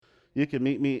You can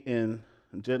meet me in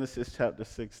Genesis chapter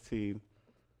 16,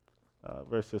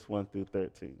 verses 1 through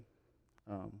 13.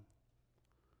 Um,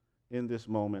 in this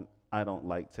moment, I don't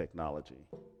like technology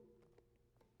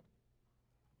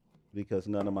because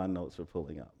none of my notes are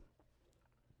pulling up.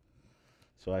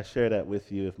 So I share that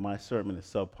with you. If my sermon is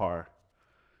subpar,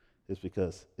 it's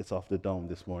because it's off the dome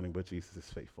this morning, but Jesus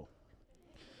is faithful.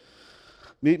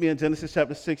 Meet me in Genesis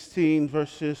chapter 16,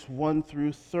 verses 1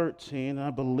 through 13,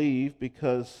 I believe,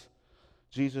 because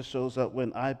Jesus shows up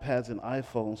when iPads and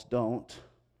iPhones don't.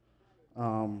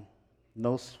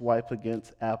 No swipe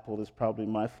against Apple is probably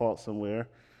my fault somewhere,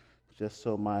 just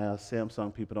so my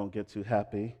Samsung people don't get too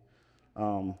happy.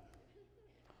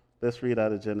 Let's read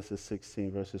out of Genesis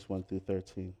 16, verses 1 through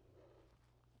 13.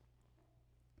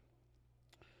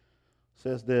 It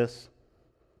says this: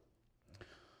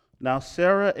 Now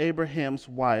Sarah, Abraham's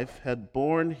wife, had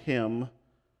borne him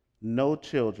no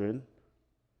children.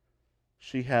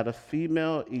 She had a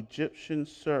female Egyptian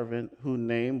servant whose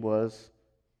name was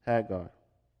Hagar.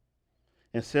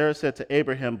 And Sarah said to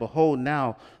Abraham, Behold,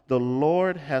 now the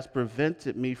Lord has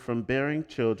prevented me from bearing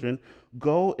children.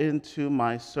 Go into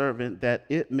my servant, that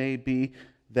it may be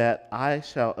that I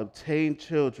shall obtain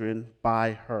children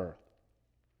by her.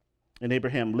 And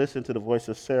Abraham listened to the voice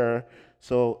of Sarah.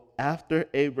 So after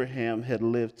Abraham had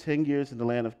lived 10 years in the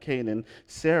land of Canaan,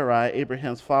 Sarai,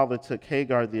 Abraham's father, took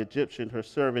Hagar the Egyptian, her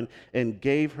servant, and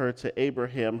gave her to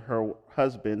Abraham, her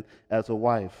husband, as a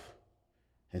wife.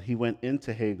 And he went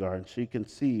into Hagar, and she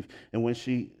conceived. And when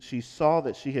she saw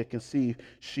that she had conceived,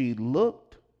 she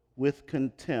looked with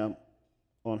contempt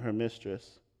on her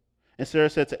mistress. And Sarah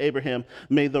said to Abraham,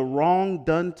 May the wrong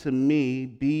done to me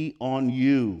be on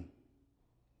you.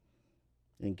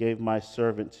 And I gave my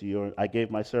servant to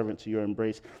your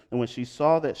embrace. And when she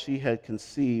saw that she had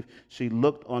conceived, she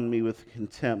looked on me with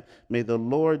contempt. May the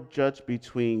Lord judge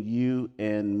between you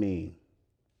and me.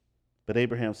 But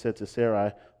Abraham said to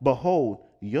Sarai, Behold,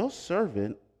 your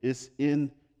servant is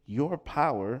in your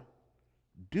power.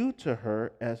 Do to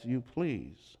her as you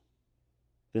please.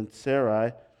 Then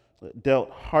Sarai dealt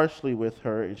harshly with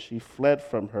her, and she fled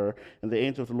from her. And the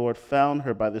angel of the Lord found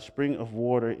her by the spring of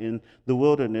water in the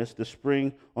wilderness, the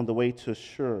spring on the way to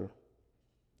Shur.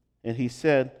 And he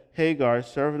said, Hagar,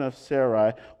 servant of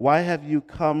Sarai, where have you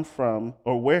come from,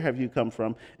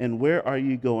 and where are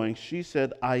you going? She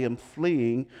said, I am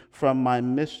fleeing from my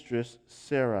mistress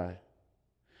Sarai.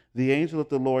 The angel of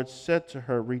the Lord said to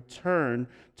her, Return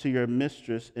to your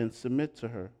mistress and submit to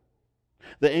her.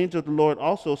 The angel of the Lord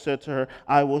also said to her,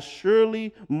 I will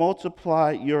surely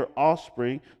multiply your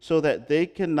offspring so that they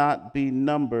cannot be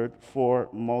numbered for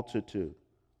multitude.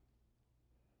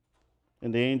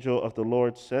 And the angel of the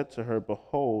Lord said to her,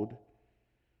 Behold,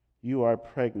 you are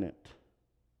pregnant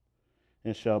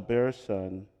and shall bear a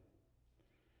son.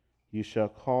 You shall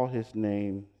call his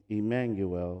name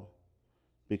Emmanuel,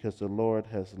 because the Lord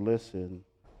has listened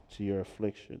to your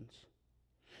afflictions.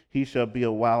 He shall be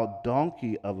a wild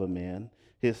donkey of a man,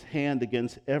 his hand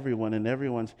against everyone, and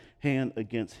everyone's hand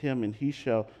against him, and he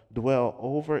shall dwell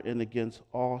over and against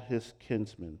all his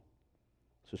kinsmen.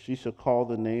 So she shall call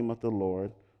the name of the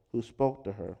Lord who spoke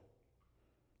to her.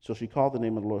 So she called the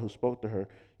name of the Lord who spoke to her,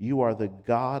 You are the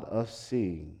God of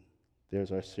seeing.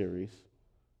 There's our series,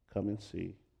 Come and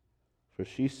See. For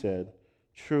she said,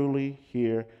 Truly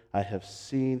here I have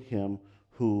seen him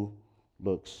who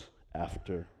looks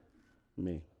after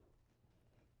me.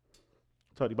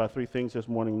 I'll tell you about three things this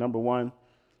morning. Number one,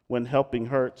 when helping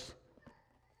hurts.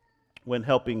 When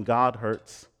helping God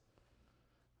hurts.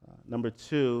 Number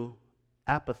two,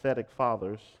 apathetic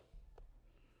fathers.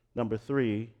 Number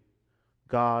three,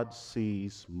 God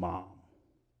sees mom.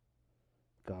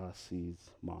 God sees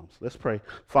moms. Let's pray.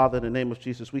 Father, in the name of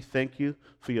Jesus, we thank you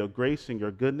for your grace and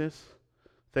your goodness.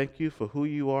 Thank you for who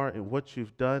you are and what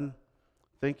you've done.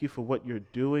 Thank you for what you're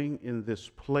doing in this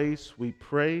place. We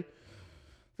pray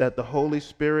that the Holy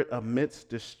Spirit, amidst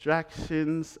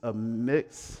distractions,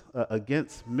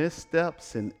 against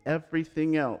missteps and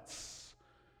everything else,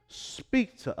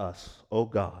 speak to us, oh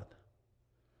God.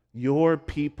 Your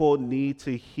people need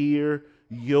to hear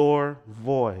your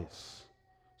voice.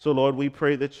 So, Lord, we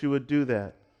pray that you would do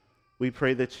that. We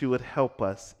pray that you would help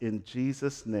us. In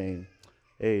Jesus' name,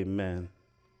 amen.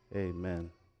 Amen.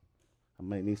 I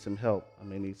may need some help.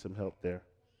 There.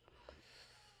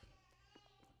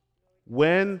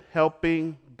 When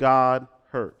helping God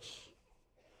hurts.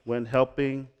 When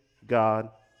helping God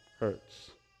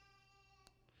hurts.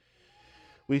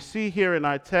 We see here in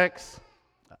our text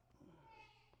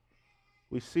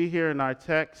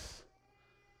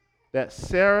that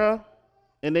Sarah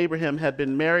and Abraham had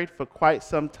been married for quite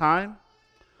some time.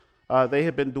 They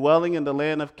had been dwelling in the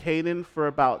land of Canaan for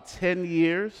about 10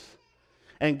 years.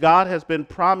 And God has been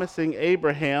promising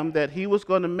Abraham that he was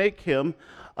going to make him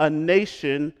a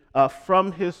nation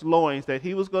from his loins, that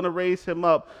he was going to raise him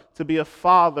up to be a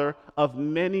father of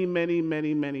many, many,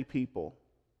 many, many people.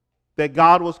 That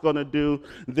God was going to do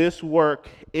this work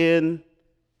in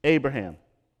Abraham.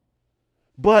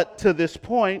 But to this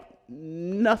point,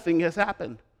 nothing has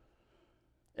happened.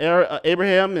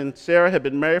 Abraham and Sarah had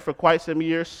been married for quite some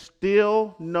years,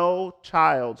 still no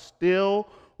child, still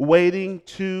waiting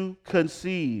to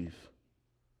conceive.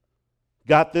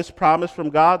 Got this promise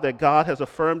from God that God has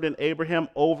affirmed in Abraham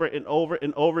over and over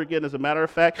and over again. As a matter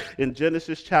of fact, in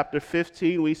Genesis chapter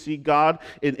 15, we see God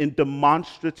in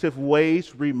demonstrative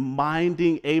ways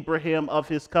reminding Abraham of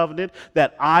his covenant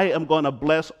that I am going to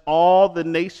bless all the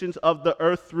nations of the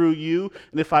earth through you.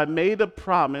 And if I made a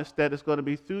promise that it's going to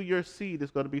be through your seed,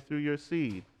 it's going to be through your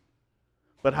seed.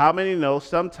 But how many know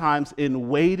sometimes in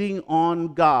waiting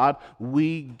on God,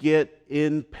 we get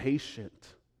impatient?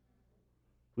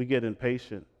 We get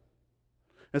impatient.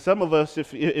 And some of us,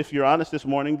 if you're honest this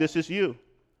morning, this is you.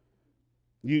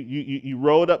 You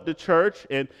rode up to church,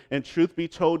 and truth be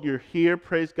told, you're here.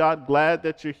 Praise God, glad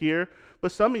that you're here.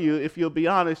 But some of you, if you'll be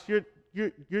honest,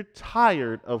 you're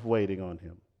tired of waiting on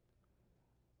him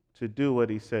to do what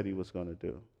he said he was going to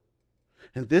do.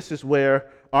 And this is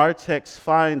where our text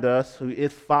finds us.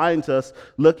 It finds us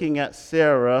looking at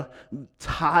Sarah,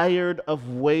 tired of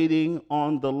waiting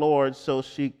on the Lord. So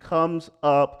she comes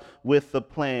up with the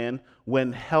plan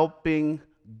when helping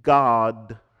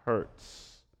God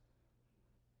hurts.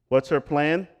 What's her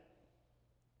plan?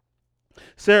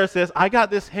 Sarah says, I got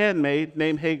this handmaid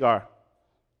named Hagar.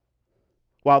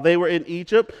 While they were in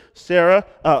Egypt, Sarah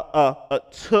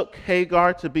took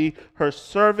Hagar to be her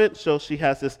servant. So she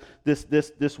has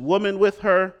this woman with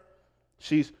her.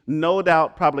 She's no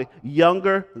doubt probably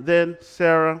younger than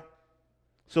Sarah.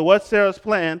 So what's Sarah's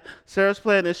plan? Sarah's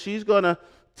plan is she's going to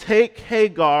take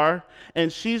Hagar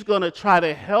and she's going to try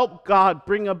to help God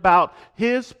bring about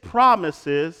his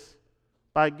promises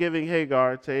by giving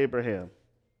Hagar to Abraham.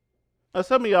 Now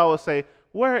some of y'all will say,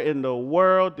 where in the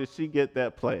world did she get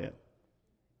that plan?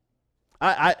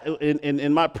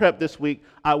 In my prep this week,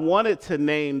 I wanted to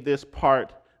name this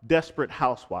part Desperate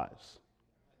Housewives.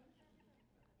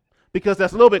 Because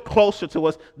that's a little bit closer to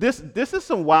us. This is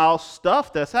some wild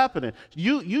stuff that's happening.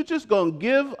 You just gonna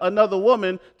give another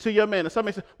woman to your man. And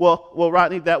somebody says, well,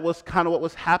 Rodney, that was kind of what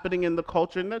was happening in the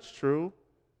culture, and that's true.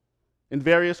 In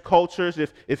various cultures,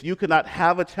 if you could not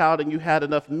have a child and you had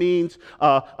enough means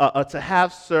to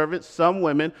have servants, some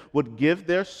women would give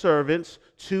their servants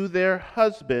to their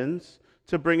husbands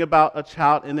to bring about a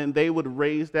child, and then they would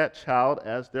raise that child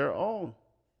as their own.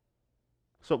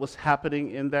 So it was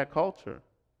happening in that culture.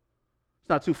 It's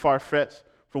not too far-fetched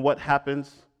from what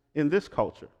happens in this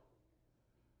culture.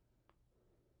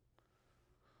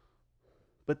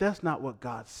 But that's not what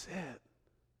God said.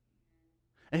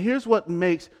 And here's what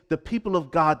makes the people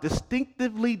of God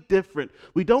distinctively different.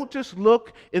 We don't just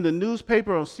look in the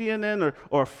newspaper on CNN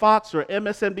or Fox or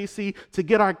MSNBC to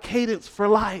get our cadence for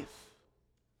life.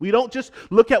 We don't just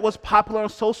look at what's popular on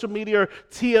social media or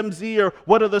TMZ or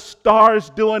what are the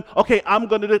stars doing. Okay, I'm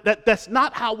going to do that. That's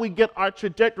not how we get our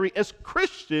trajectory. As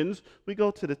Christians, we go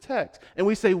to the text and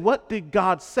we say, what did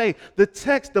God say? The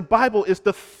text, the Bible, is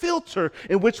the filter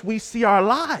in which we see our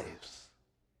lives.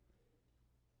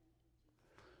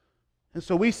 And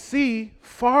so we see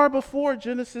far before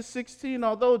Genesis 16,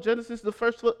 although Genesis is the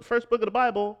first book of the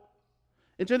Bible,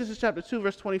 in Genesis chapter 2,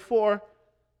 verse 24,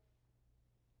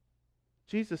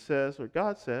 Jesus says, or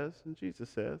God says, and Jesus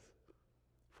says,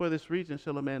 for this reason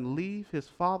shall a man leave his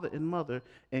father and mother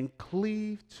and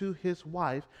cleave to his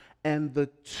wife, and the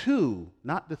two,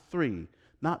 not the three,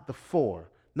 not the four,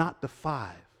 not the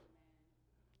five,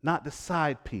 not the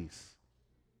side piece,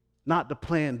 not the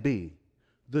plan B.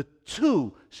 The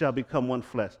two shall become one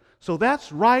flesh. So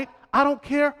that's right. I don't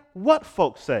care what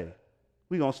folks say.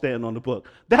 We're going to stand on the book.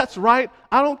 That's right.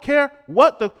 I don't care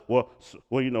what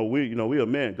we a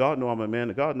man. God know I'm a man,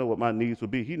 and God know what my needs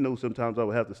would be. He knows sometimes I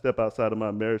would have to step outside of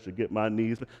my marriage to get my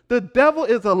needs. The devil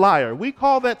is a liar. We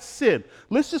call that sin.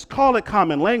 Let's just call it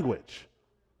common language.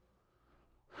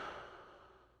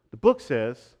 The book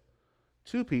says,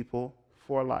 two people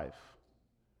for life,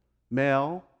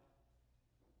 male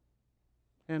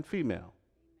and female.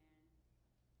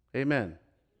 Amen.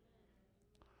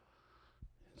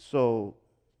 So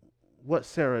what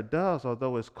Sarah does,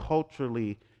 although it's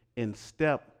culturally in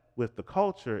step with the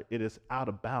culture, it is out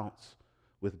of bounds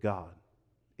with God.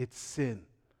 It's sin.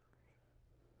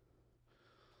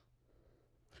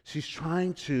 She's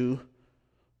trying to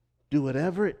do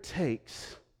whatever it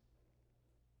takes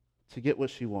to get what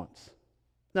she wants.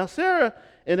 Now, Sarah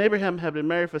and Abraham have been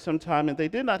married for some time, and they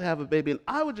did not have a baby. And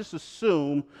I would just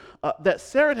assume that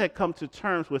Sarah had come to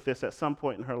terms with this at some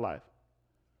point in her life.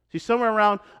 She's somewhere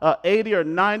around 80 or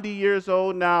 90 years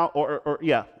old now,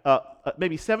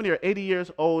 maybe 70 or 80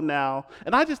 years old now.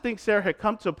 And I just think Sarah had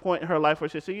come to a point in her life where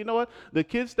she said, you know what, the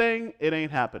kids thing, it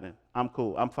ain't happening. I'm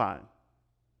cool. I'm fine.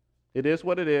 It is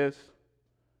what it is.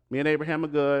 Me and Abraham are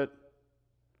good.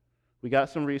 We got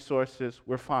some resources.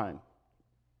 We're fine.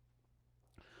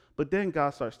 But then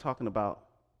God starts talking about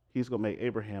he's going to make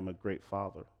Abraham a great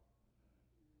father.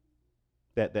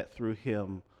 That through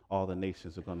him, all the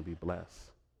nations are going to be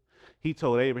blessed. He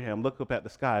told Abraham, look up at the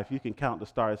sky. If you can count the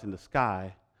stars in the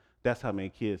sky, that's how many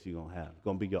kids you're going to have. It's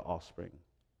going to be your offspring.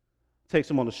 Takes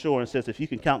him on the shore and says, if you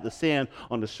can count the sand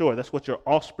on the shore, that's what your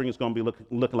offspring is going to be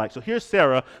looking like. So here's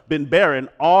Sarah, been barren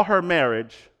all her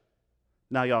marriage.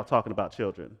 Now y'all talking about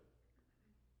children.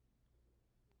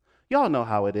 Y'all know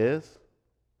how it is.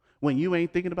 When you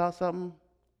ain't thinking about something,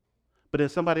 but then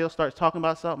somebody else starts talking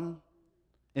about something,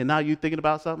 and now you thinking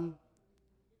about something.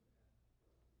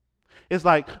 It's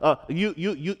like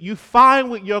you fine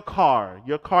with your car.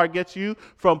 Your car gets you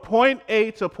from point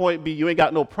A to point B. You ain't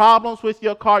got no problems with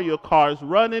your car. Your car's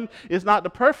running. It's not the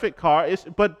perfect car,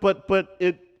 but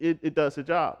it does the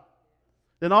job.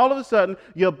 Then all of a sudden,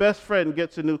 your best friend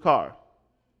gets a new car.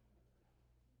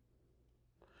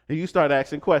 And you start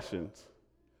asking questions.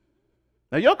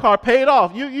 Now your car paid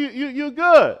off. You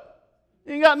good.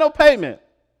 You ain't got no payment.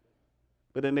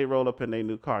 But then they roll up in their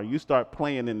new car. You start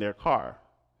playing in their car.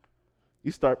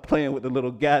 You start playing with the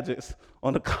little gadgets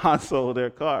on the console of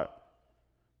their car.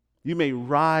 You may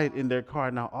ride in their car.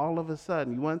 Now, all of a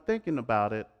sudden, you weren't thinking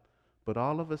about it, but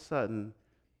all of a sudden,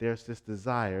 there's this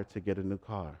desire to get a new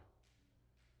car.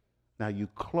 Now, you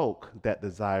cloak that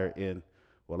desire in,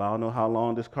 well, I don't know how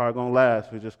long this car going to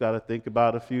last. We just got to think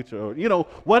about the future. Or,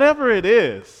 whatever it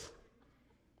is.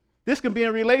 This can be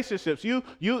in relationships. You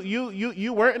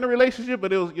weren't in a relationship,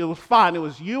 but it was fine. It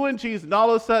was you and Jesus, and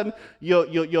all of a sudden,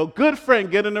 your good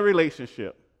friend get in a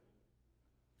relationship.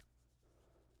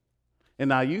 And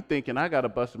now you thinking, I got to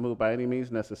bust a move by any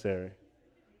means necessary.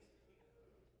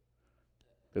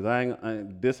 Because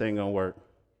this ain't going to work.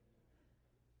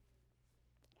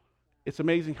 It's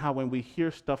amazing how when we hear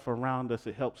stuff around us,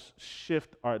 it helps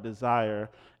shift our desire.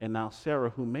 And now Sarah,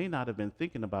 who may not have been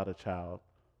thinking about a child,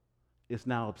 is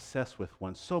now obsessed with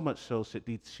one, so much so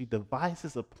that she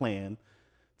devises a plan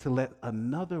to let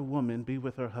another woman be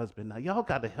with her husband. Now, y'all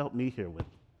got to help me here with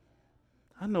it.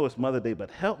 I know it's Mother's Day, but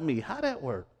help me. How'd that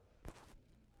work?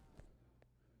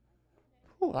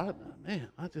 And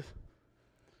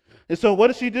so what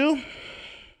does she do?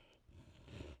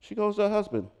 She goes to her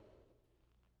husband.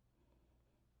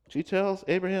 She tells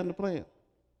Abraham the plan.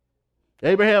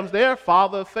 Abraham's there,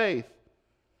 father of faith.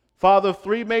 Father of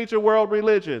three major world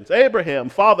religions. Abraham,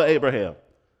 Father Abraham.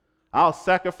 I'll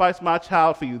sacrifice my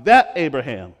child for you. That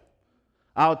Abraham.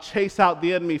 I'll chase out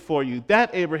the enemy for you.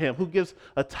 That Abraham who gives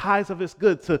a tithe of his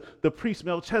good to the priest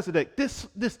Melchizedek. This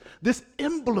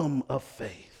emblem of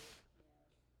faith.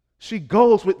 She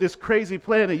goes with this crazy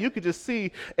plan, and you could just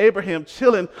see Abraham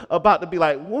chilling, about to be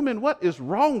like, woman, what is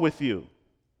wrong with you?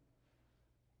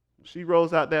 She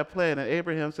rolls out that plan, and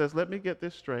Abraham says, let me get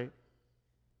this straight.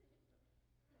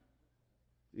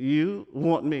 You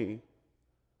want me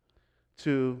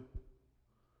to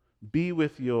be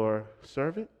with your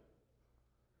servant,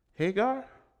 Hagar,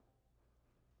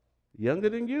 younger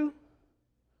than you,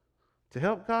 to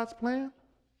help God's plan?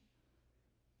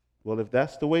 Well, if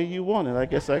that's the way you want it, I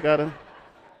guess I got to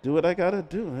do what I got to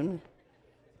do. I mean,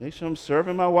 make sure I'm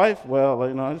serving my wife well.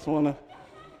 I just want to,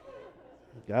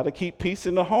 got to keep peace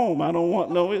in the home. I don't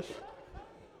want no issue.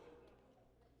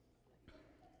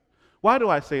 Why do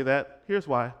I say that? Here's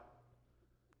why.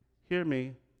 Hear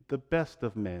me. The best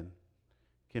of men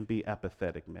can be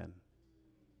apathetic men.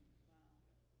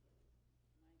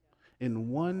 In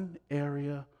one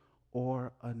area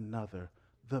or another,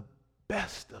 the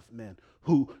best of men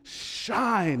who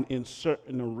shine in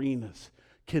certain arenas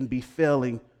can be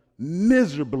failing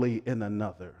miserably in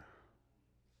another.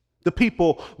 The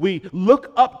people we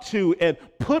look up to and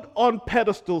put on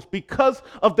pedestals because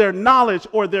of their knowledge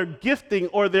or their gifting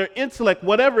or their intellect,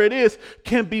 whatever it is,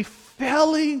 can be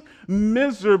failing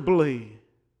miserably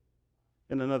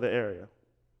in another area.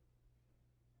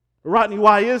 Rodney,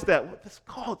 why is that? Well, it's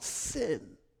called sin.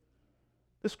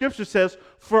 The scripture says,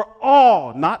 for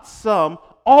all, not some,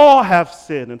 all have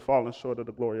sinned and fallen short of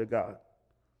the glory of God.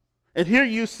 And here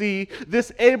you see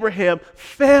this Abraham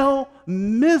fail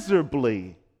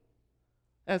miserably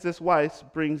as his wife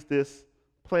brings this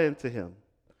plan to him.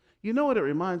 You know what it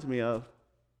reminds me of?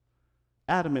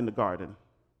 Adam in the garden.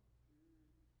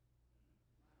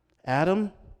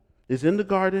 Adam is in the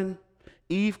garden.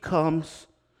 Eve comes,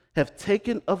 have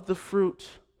taken of the fruit,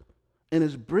 and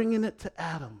is bringing it to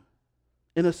Adam.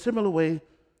 In a similar way,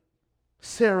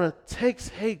 Sarah takes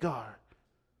Hagar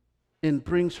and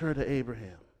brings her to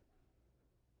Abraham.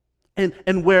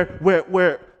 And where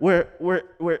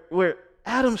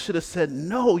Adam should have said,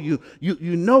 no, you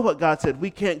know what God said. We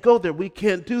can't go there. We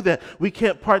can't do that. We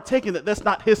can't partake in that. That's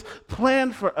not his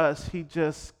plan for us. He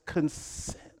just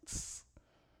consents.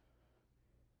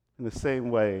 In the same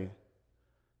way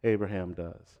Abraham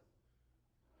does.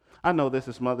 I know this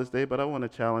is Mother's Day, but I want to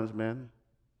challenge men.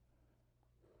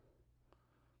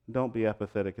 Don't be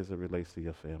apathetic as it relates to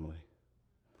your family.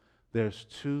 There's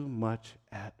too much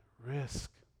at risk.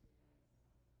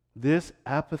 This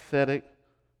apathetic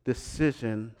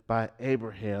decision by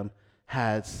Abraham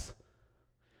has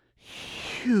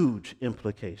huge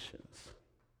implications.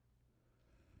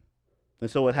 And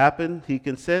so what happened? He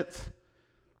consents.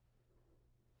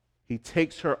 He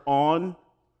takes her on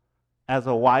as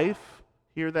a wife.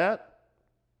 Hear that?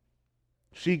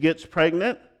 She gets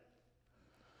pregnant.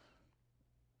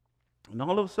 And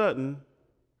all of a sudden,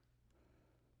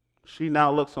 she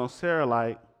now looks on Sarah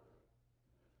like,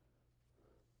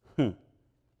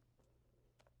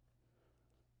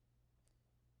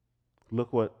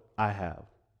 look what I have.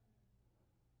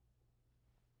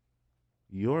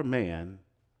 Your man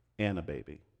and a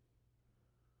baby.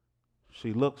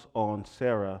 She looks on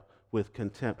Sarah with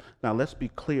contempt. Now let's be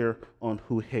clear on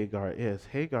who Hagar is.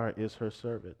 Hagar is her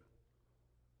servant.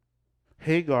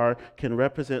 Hagar can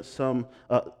represent someone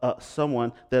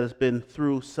that has been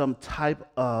through some type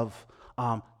of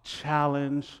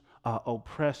challenge,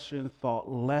 oppression,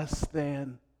 thought less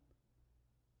than.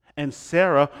 And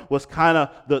Sarah was kind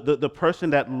of the person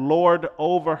that lorded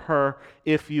over her,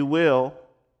 if you will.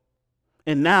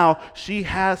 And now she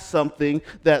has something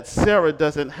that Sarah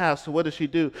doesn't have. So what does she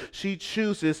do? She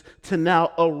chooses to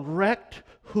now erect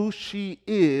who she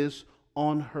is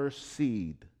on her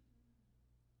seed.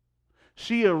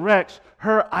 She erects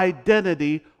her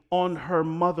identity on her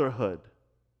motherhood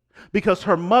because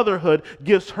her motherhood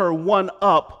gives her one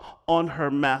up on her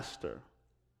master.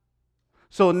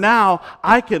 So now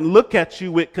I can look at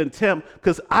you with contempt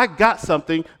because I got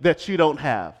something that you don't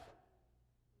have.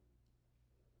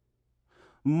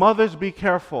 Mothers, be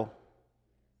careful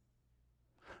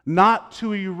not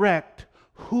to erect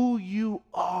who you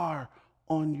are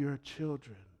on your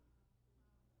children.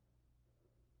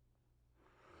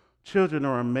 Children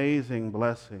are amazing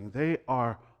blessing. They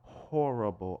are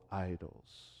horrible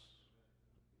idols.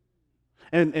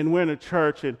 And we're in a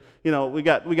church, and we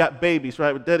got babies,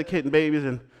 right? We're dedicating babies,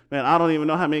 and man, I don't even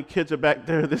know how many kids are back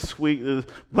there this week. There's a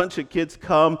bunch of kids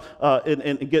come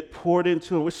and get poured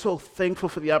into, and we're so thankful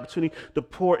for the opportunity to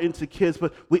pour into kids.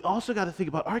 But we also got to think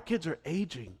about our kids are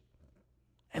aging,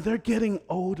 and they're getting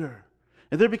older.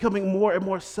 And they're becoming more and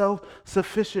more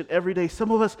self-sufficient every day.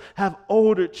 Some of us have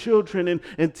older children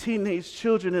and teenage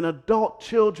children and adult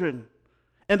children.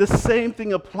 And the same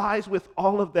thing applies with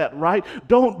all of that, right?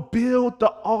 Don't build the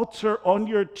altar on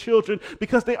your children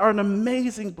because they are an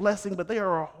amazing blessing, but they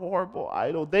are a horrible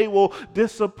idol. They will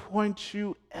disappoint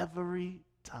you every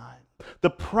time. The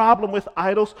problem with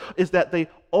idols is that they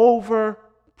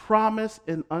over-promise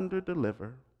and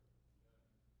under-deliver.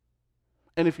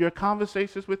 And if your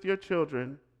conversations with your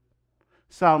children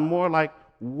sound more like,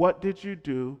 what did you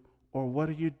do or what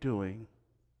are you doing,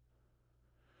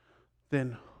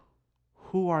 then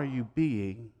who are you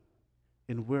being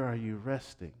and where are you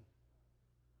resting?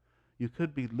 You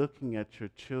could be looking at your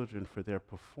children for their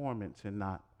performance and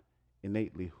not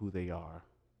innately who they are.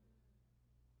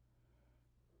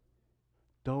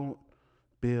 Don't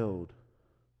build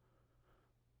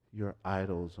your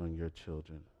idols on your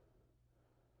children.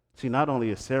 See, not only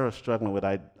is Sarah struggling with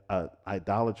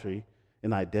idolatry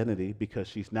and identity because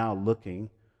she's now looking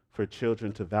for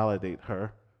children to validate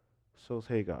her, so is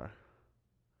Hagar.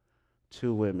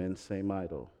 Two women, same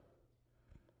idol.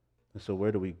 And so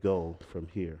where do we go from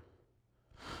here?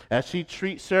 As she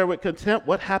treats Sarah with contempt,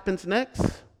 what happens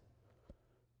next?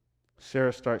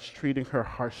 Sarah starts treating her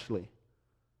harshly.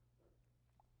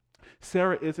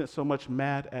 Sarah isn't so much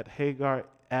mad at Hagar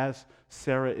as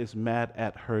Sarah is mad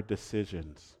at her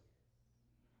decisions.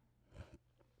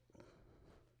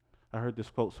 I heard this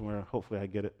quote somewhere. Hopefully I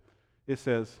get it. It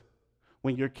says,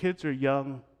 when your kids are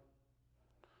young,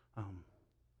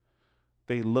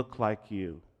 they look like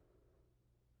you.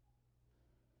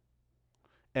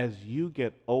 As you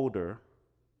get older,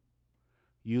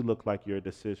 you look like your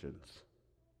decisions.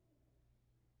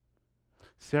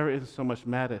 Sarah isn't so much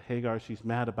mad at Hagar. She's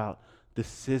mad about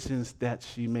decisions that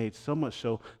she made. So much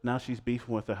so, now she's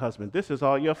beefing with her husband. This is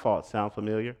all your fault. Sound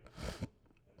familiar?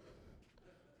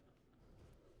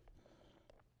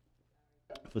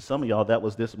 For some of y'all, that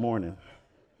was this morning.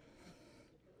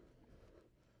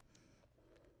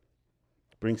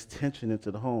 Brings tension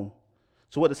into the home.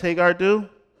 So what does Hagar do?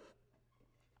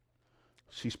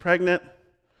 She's pregnant.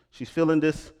 She's feeling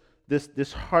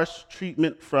this harsh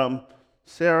treatment from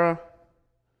Sarah.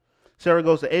 Sarah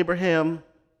goes to Abraham.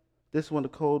 This is one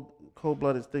of the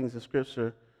cold-blooded things in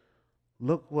Scripture.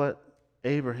 Look what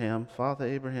Father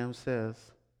Abraham says.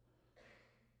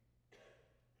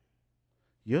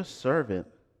 Your servant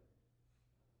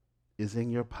is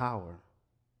in your power.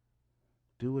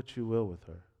 Do what you will with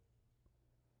her.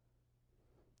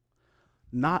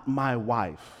 Not my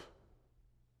wife,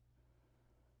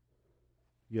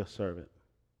 your servant.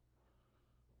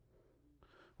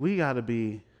 We got to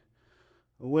be,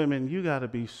 women, you got to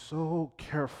be so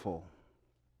careful.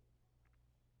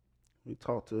 We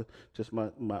talk to just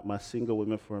my single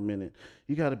women for a minute.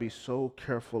 You got to be so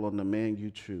careful on the man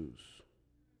you choose.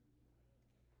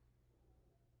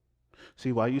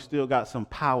 See, while you still got some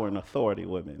power and authority,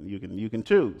 women, you can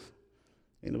choose.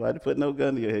 Ain't nobody put no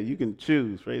gun to your head. You can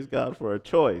choose. Praise God for a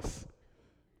choice.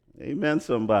 Amen,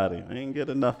 somebody. I ain't get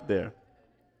enough there.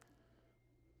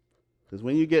 Because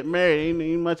when you get married,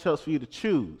 ain't much else for you to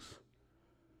choose.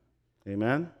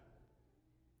 Amen?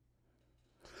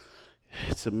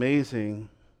 It's amazing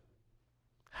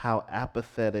how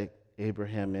apathetic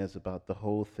Abraham is about the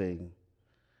whole thing.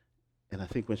 And I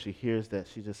think when she hears that,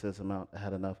 she just says, I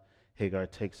had enough. Hagar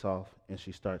takes off and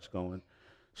she starts going.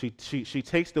 She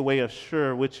takes the way of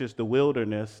Shur, which is the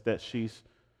wilderness that she's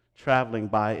traveling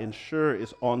by, and Shur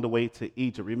is on the way to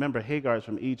Egypt. Remember, Hagar is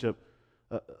from Egypt.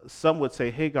 Some would say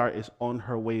Hagar is on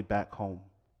her way back home.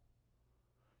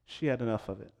 She had enough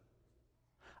of it.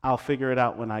 I'll figure it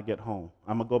out when I get home.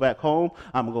 I'm going to go back home.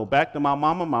 I'm going to go back to my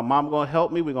mama. My mama going to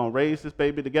help me. We're going to raise this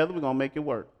baby together. We're going to make it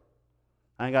work.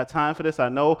 I ain't got time for this. I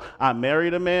know I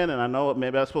married a man, and I know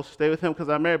maybe I'm supposed to stay with him because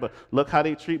I'm married, but look how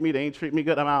they treat me. They ain't treat me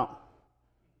good. I'm out.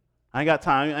 I ain't got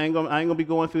time. I ain't gonna be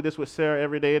going through this with Sarah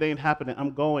every day. It ain't happening.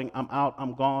 I'm going. I'm out.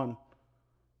 I'm gone.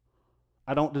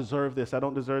 I don't deserve this. I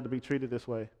don't deserve to be treated this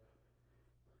way.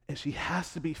 And she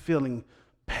has to be feeling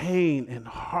pain and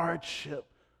hardship,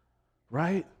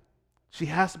 right? She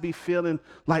has to be feeling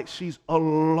like she's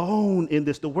alone in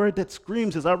this. The word that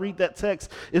screams as I read that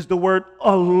text is the word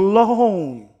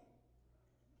alone.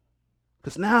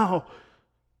 Because now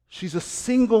she's a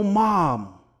single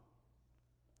mom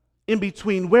in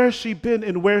between where she's been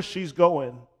and where she's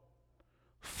going,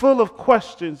 full of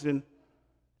questions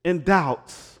and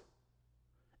doubts.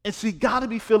 And she got to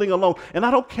be feeling alone. And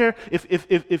I don't care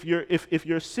if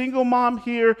you're a single mom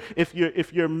here, if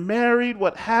you're married,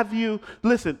 what have you.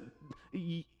 Listen,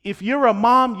 if you're a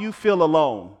mom, you feel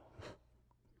alone.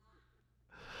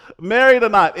 Married or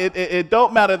not, it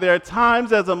don't matter. There are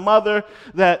times as a mother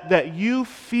that you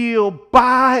feel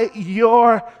by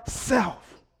yourself.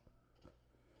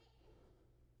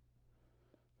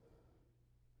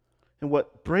 And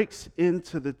what breaks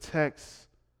into the text,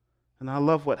 and I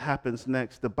love what happens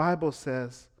next, the Bible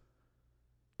says,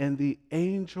 and the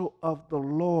angel of the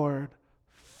Lord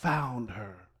found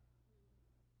her.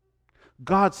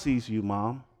 God sees you,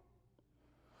 Mom.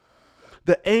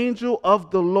 The angel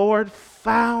of the Lord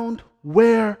found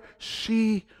where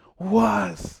she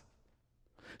was.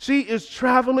 She is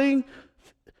traveling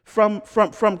from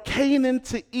Canaan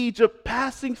to Egypt,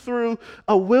 passing through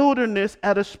a wilderness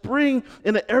at a spring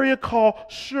in an area called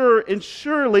Shur. And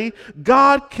surely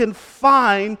God can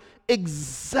find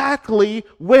exactly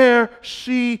where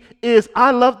she is.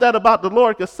 I love that about the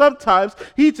Lord, because sometimes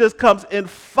he just comes and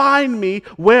find me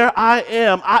where I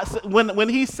am. When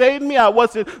he saved me, I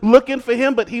wasn't looking for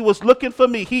him, but he was looking for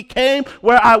me. He came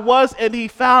where I was and he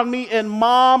found me. And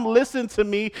Mom, listen to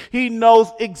me. He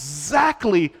knows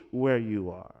exactly where you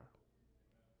are.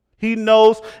 He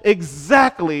knows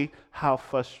exactly how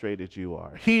frustrated you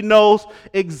are. He knows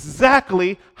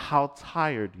exactly how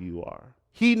tired you are.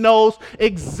 He knows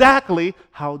exactly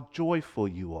how joyful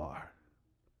you are.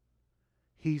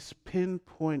 He's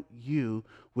pinpoint you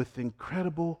with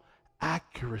incredible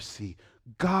accuracy.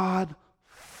 God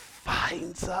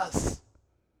finds us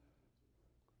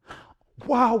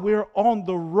while we're on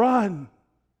the run.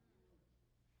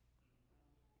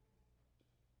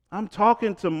 I'm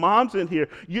talking to moms in here.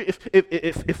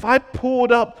 If I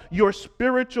pulled up your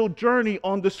spiritual journey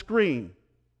on the screen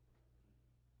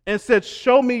and said,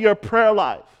 show me your prayer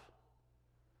life,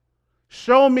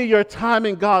 show me your time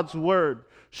in God's word,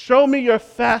 show me your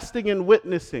fasting and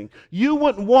witnessing, you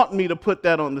wouldn't want me to put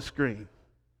that on the screen.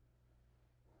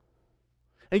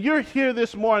 And you're here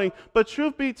this morning, but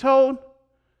truth be told,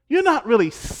 you're not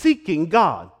really seeking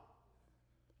God.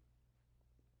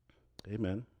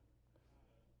 Amen.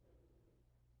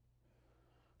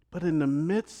 But in the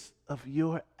midst of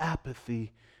your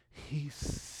apathy, he's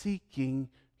seeking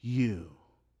you.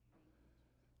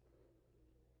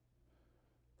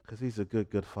 Because he's a good,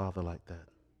 good father like that.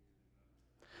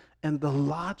 And the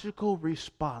logical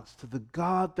response to the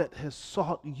God that has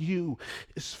sought you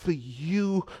is for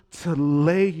you to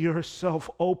lay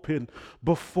yourself open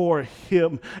before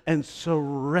him and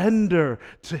surrender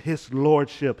to his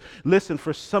lordship. Listen,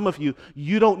 for some of you,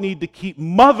 you don't need to keep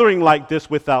mothering like this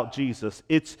without Jesus.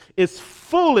 It's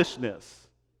foolishness.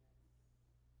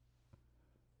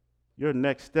 Your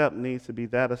next step needs to be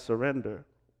that of surrender.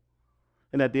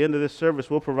 And at the end of this service,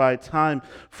 we'll provide time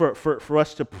for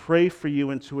us to pray for you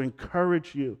and to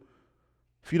encourage you.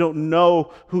 If you don't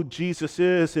know who Jesus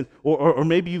is, or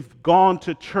maybe you've gone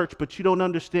to church, but you don't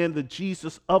understand the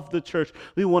Jesus of the church,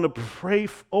 we want to pray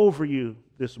over you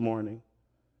this morning.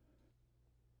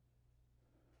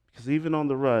 Because even on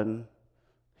the run,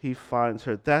 he finds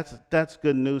her. That's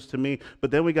good news to me.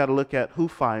 But then we got to look at who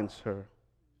finds her.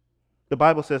 The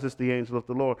Bible says it's the angel of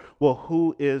the Lord. Well,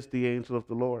 who is the angel of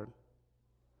the Lord?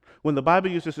 When the Bible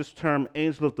uses this term,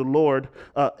 angel of the Lord,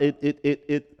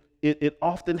 it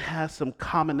often has some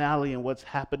commonality in what's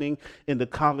happening in the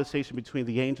conversation between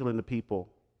the angel and the people.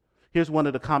 Here's one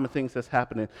of the common things that's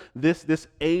happening. This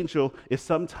angel is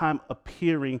sometimes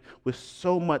appearing with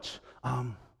so much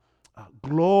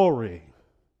glory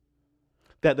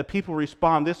that the people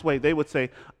respond this way. They would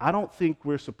say, I don't think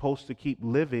we're supposed to keep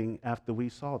living after we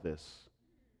saw this.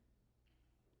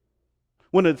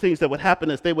 One of the things that would happen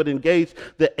is they would engage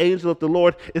the angel of the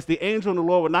Lord. Is the angel of the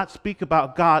Lord would not speak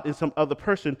about God in some other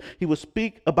person. He would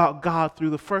speak about God through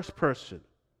the first person.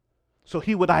 So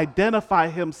he would identify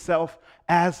himself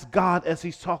as God as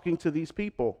he's talking to these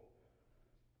people.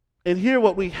 And here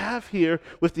what we have here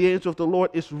with the angel of the Lord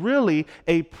is really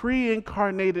a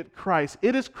pre-incarnated Christ.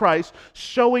 It is Christ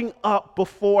showing up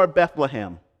before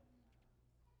Bethlehem.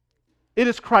 It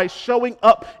is Christ showing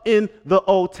up in the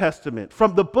Old Testament.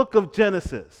 From the book of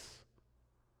Genesis,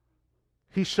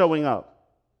 he's showing up.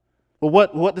 Well,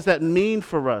 what does that mean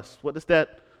for us? What does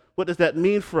that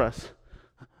mean for us?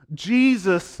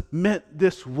 Jesus met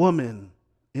this woman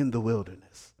in the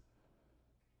wilderness.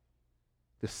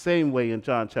 The same way in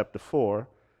John chapter 4,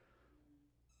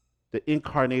 the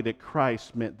incarnated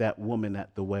Christ met that woman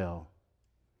at the well.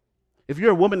 If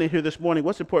you're a woman in here this morning,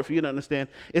 what's important for you to understand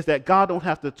is that God don't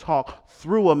have to talk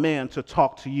through a man to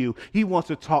talk to you. He wants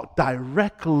to talk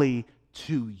directly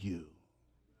to you.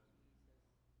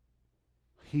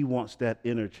 He wants that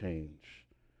interchange.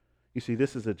 You see,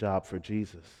 this is a job for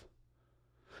Jesus.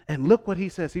 And look what he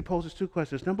says. He poses two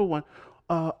questions. Number one,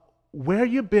 where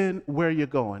you been, where you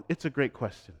going? It's a great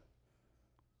question.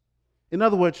 In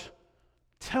other words,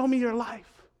 tell me your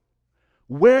life.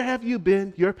 Where have you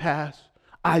been, your past?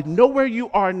 I know where you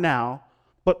are now,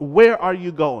 but where are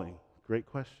you going? Great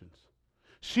questions.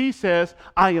 She says,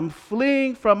 I am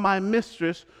fleeing from my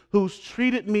mistress who's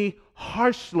treated me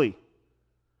harshly.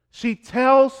 She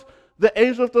tells the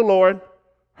angel of the Lord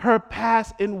her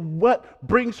past and what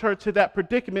brings her to that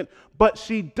predicament, but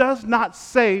she does not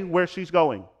say where she's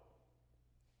going.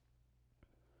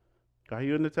 Are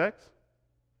you in the text?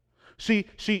 She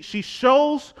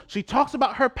talks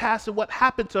about her past and what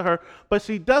happened to her, but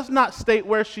she does not state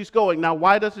where she's going. Now,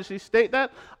 why doesn't she state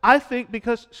that? I think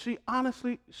because she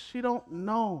don't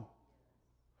know.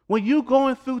 When you're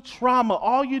going through trauma,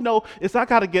 all you know is I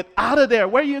got to get out of there.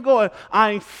 Where you going?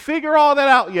 I ain't figure all that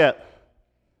out yet.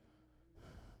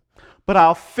 But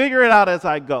I'll figure it out as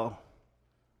I go.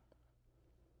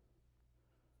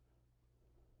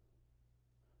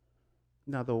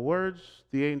 Now, the words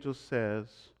the angel says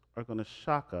are going to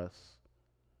shock us,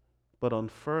 but on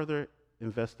further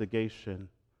investigation,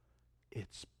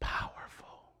 it's powerful.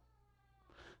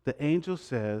 The angel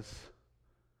says,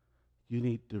 you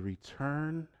need to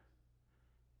return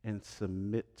and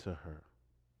submit to her.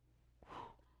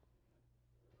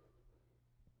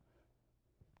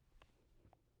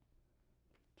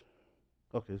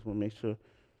 Okay, just want to make sure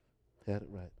I had it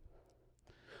right.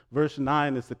 Verse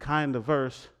 9 is the kind of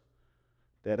verse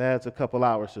that adds a couple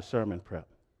hours to sermon prep.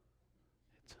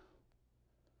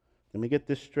 Let me get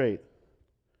this straight.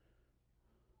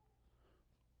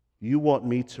 You want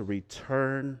me to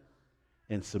return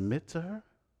and submit to her?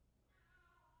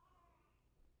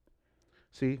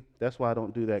 See, that's why I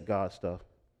don't do that God stuff.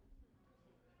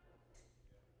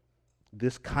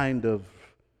 This kind of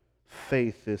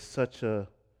faith is such a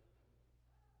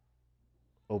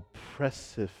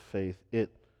oppressive faith. It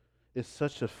is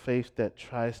such a faith that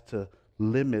tries to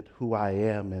limit who I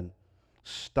am and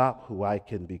stop who I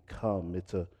can become.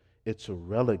 It's a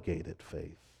relegated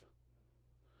faith.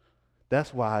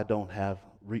 That's why I don't have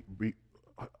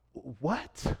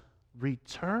What?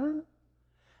 Return?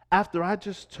 After I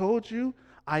just told you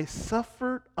I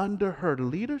suffered under her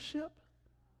leadership?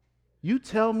 You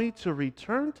tell me to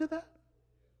return to that?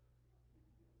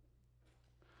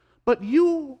 But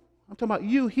you, I'm talking about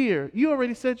you here, you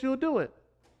already said you'll do it.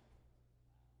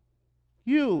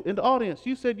 You in the audience,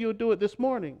 you said you'll do it this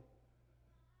morning.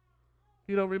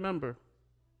 You don't remember.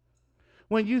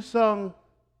 When you sung,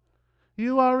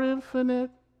 "You are infinite,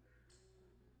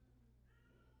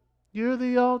 you're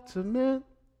the ultimate,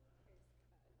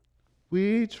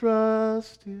 we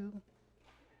trust you,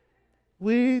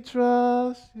 we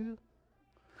trust you,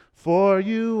 for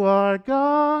you are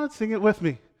God." Sing it with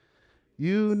me.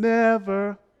 You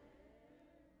never.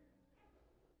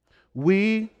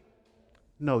 We,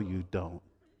 no, you don't.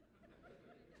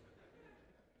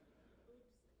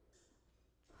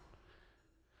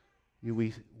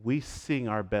 We sing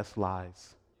our best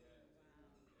lies.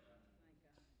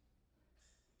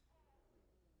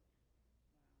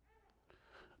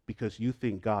 Because you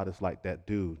think God is like that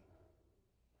dude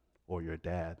or your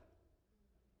dad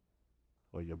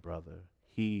or your brother.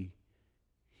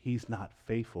 He's not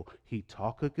faithful. He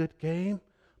talk a good game,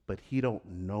 but he don't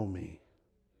know me.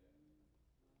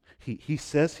 He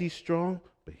says he's strong,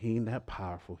 but he ain't that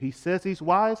powerful. He says he's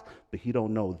wise, but he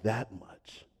don't know that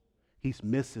much. He's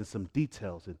missing some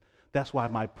details, and that's why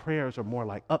my prayers are more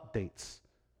like updates.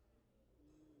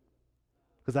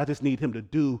 Because I just need him to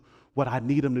do what I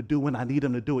need him to do when I need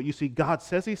him to do it. You see, God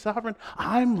says he's sovereign.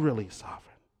 I'm really sovereign.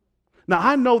 Now,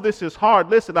 I know this is hard.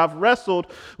 Listen, I've wrestled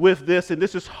with this, and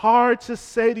this is hard to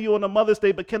say to you on a Mother's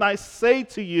Day, but can I say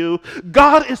to you,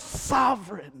 God is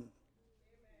sovereign.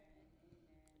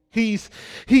 He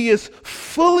is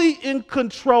fully in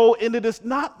control, and it is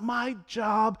not my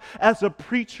job as a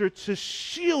preacher to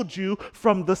shield you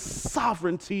from the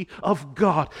sovereignty of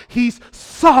God. He's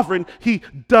sovereign. He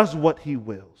does what he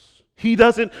wills. He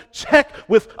doesn't check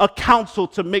with a council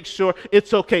to make sure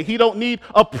it's okay. He don't need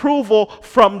approval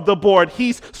from the board.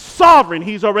 He's sovereign.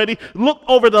 He's already looked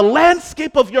over the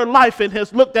landscape of your life and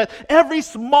has looked at every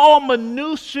small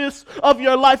minutiae of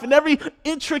your life and every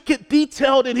intricate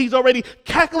detail, and he's already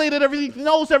calculated everything,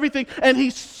 knows everything, and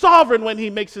he's sovereign when he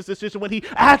makes his decision. When he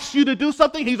asks you to do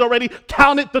something, he's already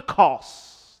counted the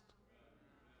cost.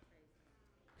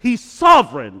 He's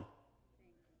sovereign.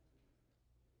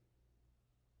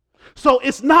 So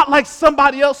it's not like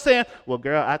somebody else saying, "Well,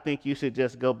 girl, I think you should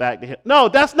just go back to him." No,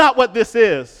 that's not what this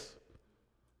is.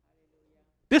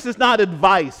 This is not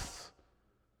advice.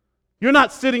 You're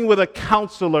not sitting with a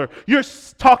counselor. You're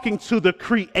talking to the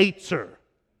Creator.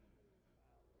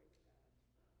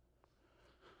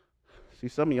 See,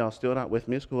 some of y'all still not with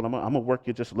me at school. I'm going to work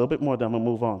you just a little bit more, then I'm going to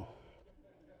move on.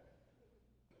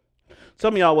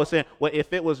 Some of y'all were saying, "Well,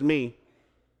 if it was me,"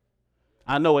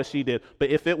 I know what she did,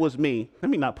 but if it was me, let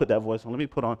me not put that voice on. Let me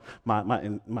put on my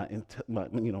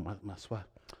swag.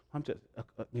 I'm just,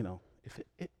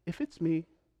 if it's me,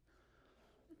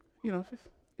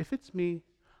 if it's me,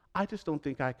 I just don't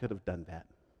think I could have done that.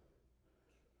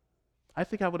 I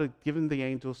think I would have given the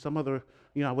angel some other,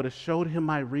 I would have showed him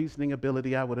my reasoning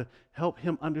ability. I would have helped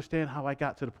him understand how I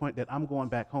got to the point that I'm going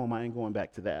back home. I ain't going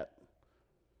back to that.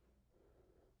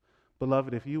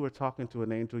 Beloved, if you were talking to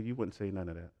an angel, you wouldn't say none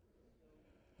of that.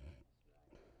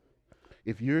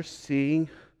 If you're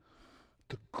seeing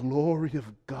the glory of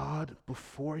God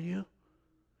before you,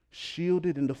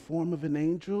 shielded in the form of an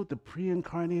angel, the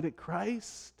pre-incarnated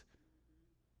Christ,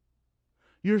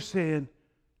 you're saying,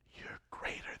 "You're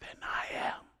greater than I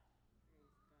am."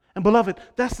 And beloved,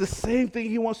 that's the same thing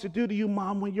he wants to do to you,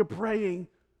 mom, when you're praying.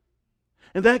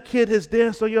 And that kid has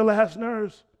danced on your last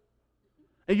nerves.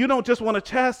 And you don't just want to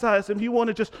chastise him, you want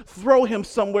to just throw him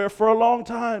somewhere for a long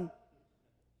time.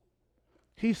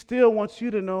 He still wants you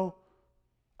to know,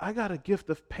 I got a gift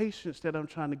of patience that I'm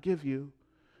trying to give you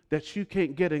that you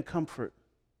can't get in comfort.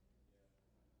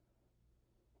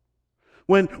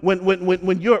 When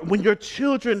your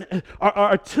children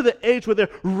are to the age where they're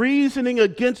reasoning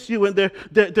against you and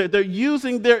they're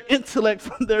using their intellect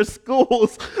from their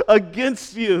schools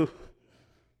against you,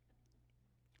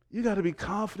 you got to be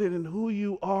confident in who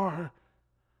you are.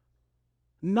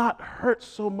 Not hurt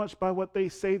so much by what they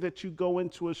say that you go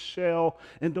into a shell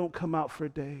and don't come out for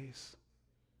days.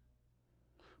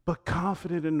 But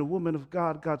confident in the woman of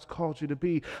God God's called you to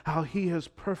be, how he has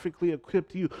perfectly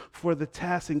equipped you for the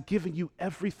task and given you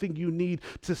everything you need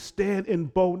to stand in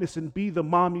boldness and be the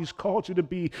mom he's called you to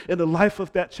be in the life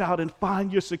of that child and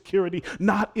find your security,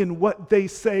 not in what they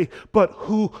say, but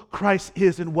who Christ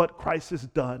is and what Christ has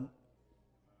done.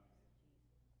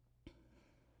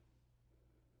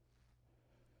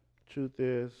 Truth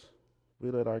is,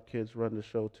 we let our kids run the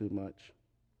show too much.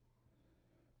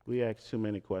 We ask too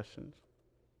many questions.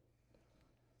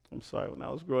 I'm sorry, when I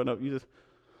was growing up,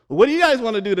 what do you guys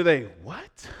want to do today?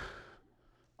 What?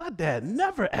 My dad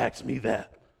never asked me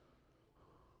that.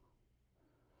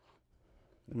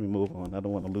 Let me move on. I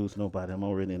don't want to lose nobody. I'm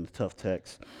already in the tough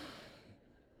text.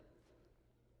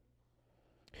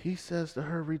 He says to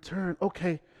her, return.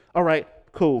 Okay, all right,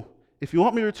 cool. If you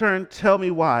want me to return, tell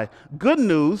me why. Good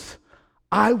news,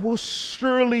 I will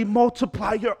surely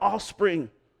multiply your offspring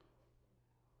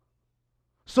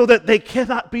so that they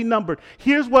cannot be numbered.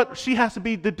 Here's what she has to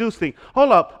be deducing.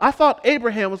 Hold up, I thought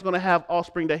Abraham was going to have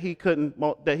offspring that he couldn't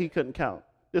count,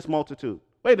 this multitude.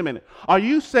 Wait a minute. Are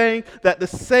you saying that the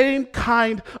same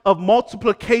kind of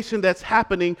multiplication that's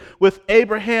happening with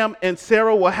Abraham and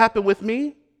Sarah will happen with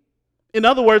me? In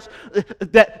other words,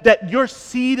 that your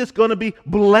seed is going to be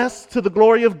blessed to the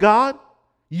glory of God,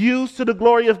 used to the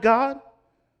glory of God?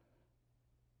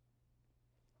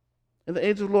 And the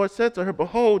angel of the Lord said to her,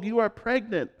 behold, you are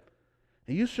pregnant,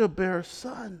 and you shall bear a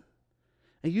son,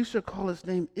 and you shall call his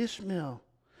name Ishmael,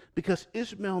 because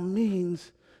Ishmael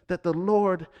means that the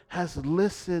Lord has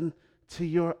listened to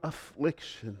your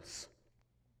afflictions.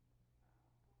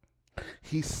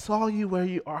 He saw you where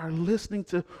you are, listening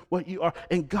to what you are,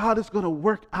 and God is going to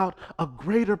work out a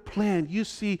greater plan. You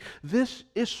see, this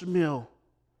Ishmael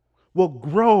will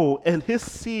grow, and his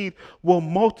seed will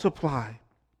multiply.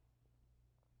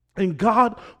 And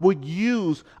God would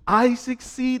use Isaac's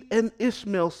seed and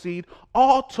Ishmael's seed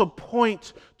all to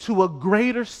point to a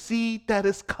greater seed that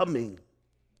is coming.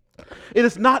 It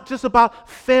is not just about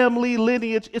family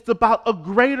lineage. It's about a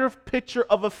greater picture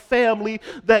of a family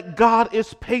that God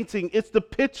is painting. It's the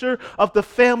picture of the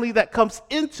family that comes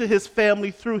into his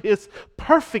family through his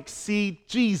perfect seed,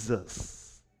 Jesus.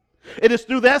 It is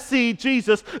through that seed,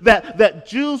 Jesus, that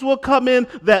Jews will come in,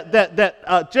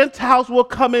 that Gentiles will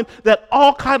come in, that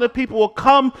all kind of people will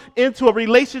come into a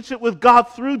relationship with God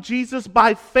through Jesus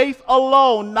by faith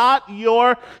alone, not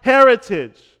your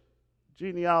heritage,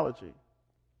 genealogy,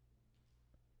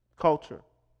 culture,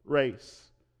 race.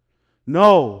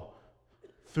 No,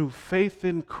 through faith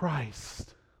in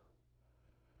Christ,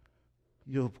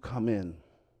 you'll come in.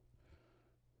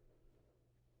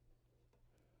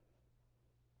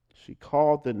 She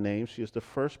called the name. She is the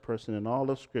first person in all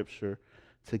of Scripture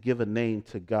to give a name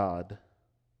to God.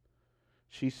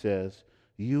 She says,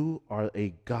 you are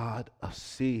a God of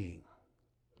seeing.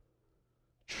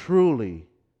 Truly,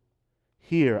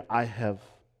 here I have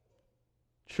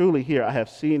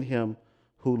seen him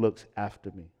who looks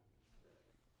after me.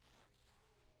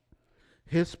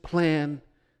 His plan,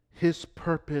 his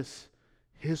purpose,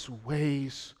 his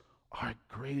ways are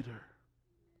greater.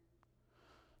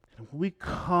 And when we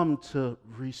come to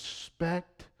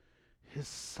respect his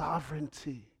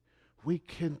sovereignty, we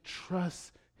can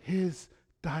trust his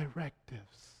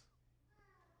directives.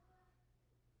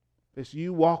 As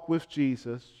you walk with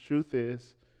Jesus, truth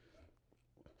is,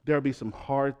 there'll be some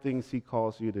hard things he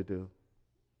calls you to do.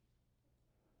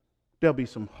 There'll be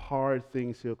some hard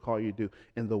things he'll call you to do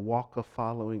in the walk of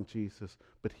following Jesus.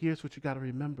 But here's what you got to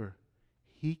remember.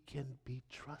 He can be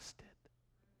trusted.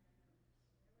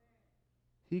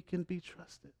 He can be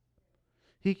trusted.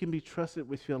 He can be trusted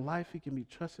with your life. He can be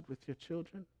trusted with your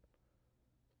children.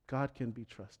 God can be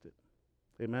trusted.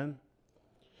 Amen?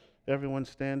 Everyone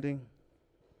standing.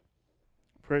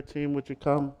 Prayer team, would you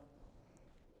come?